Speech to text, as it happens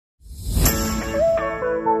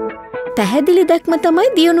පැහැදිලි දැක්ම තමයි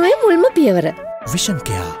දියුණුවේ මුල්ම පියවර. විෂන්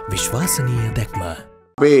කෙයා විශ්වාසනීය දැක්ම.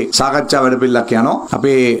 අපේ සාකච්ඡා වැඩපිළිවෙලක් යනවා.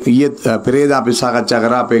 අපේ ඊයේ පෙරේදා අපි සාකච්ඡා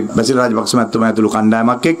කරා අපේ බසිල් රාජපක්ෂ මහත්මයා ඇතුළු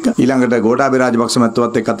කණ්ඩායමක් එක්ක. ඊළඟට ගෝඨාභය රාජපක්ෂ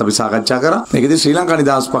මහත්මයාත් එක්කත් අපි සාකච්ඡා කරා. මේකදී ශ්‍රී ලංකා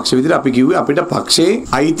නිදහස් පක්ෂ විදිහට අපි කිව්වේ අපිට පක්ෂයේ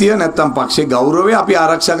අයිතිය නැත්තම් පක්ෂයේ ගෞරවය අපි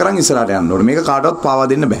ආරක්ෂා කරන් ඉස්සරහට යන්න ඕනේ. මේක කාටවත් පාවා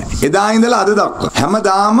දෙන්න බෑ. එදා ඉඳලා අද දක්වා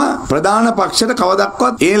හැමදාම ප්‍රධාන පක්ෂයට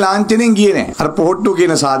කවදක්වත් ඒ ලාංඡනයෙන් ගියේ නැහැ. අර පොහොට්ටු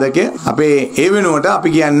කියන සාධකය අපේ ඒ වෙනුවට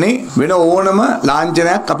අපි කියන්නේ වෙන ඕනම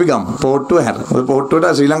ලාංඡනයක් අපි ගමු. පොහොට්ටුව හැර. ඔය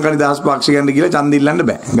පොහොට්ටුවට ශ්‍රී ලංකා නිදහස් පක්ෂ ගන්න කියලා ඡන්ද ඉල්ලන්න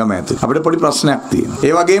ගම ඇතුළේ අපිට පොඩි ප්‍රශ්නයක් තියෙනවා.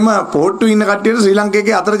 ඒ වගේම පොහොට්ටු ඉන්න කට්ටියට ශ්‍රී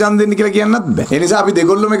ලංකේකේ අතර ඡන්ද දෙන්න කියලා කියන්නත් බෑ. ඒ නිසා අපි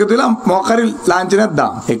දෙගොල්ලොම එකතු වෙලා මොකක් හරි ලාංඡනයක්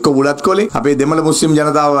දාමු. එක්ක බුලත් කොලේ අපේ දෙමළ මුස්ලිම්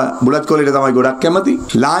ජනතාව බුලත් කොලේට තමයි ගොඩක් කැමති.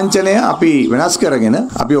 ලාංඡනය අපි වෙනස් කරගෙන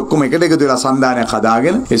අපි ඔක්කොම එකට එකතු වෙලා සන්දානයක්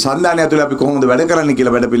හදාගෙන ඒ සන්දානය ඇතුළේ අපි කොහොමද වැඩ කරන්නේ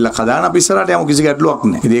කියලා වැඩපිළිවෙලක් හදාගෙන අපි ඉස්සරහට යමු. කිසි ගැටලුවක්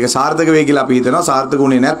නැහැ. ඉතින් ඒක සාර්ථක වෙයි කියලා අපි හිතනවා. සාර්ථක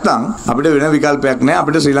වුණේ නැත්නම් අපිට වෙන විකල්පයක් නැහැ.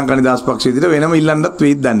 අපිට ශ්‍රී ලංකා නිදහස් පක්ෂ විදිහට වෙනම ඉල්ලන්නත්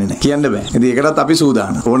වෙයිද දන්නේ නැහැ. කියන්න බෑ. ඉතින් ඒකටත් අපි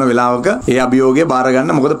සූදානම්. ඕන වෙලාවක ඒ අභියෝගය බාර ගන්න.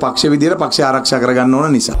 මොකද පක්ෂ විදියට පක්ෂ ආරක්ෂා කරගන්න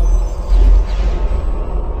ඕන නිසා.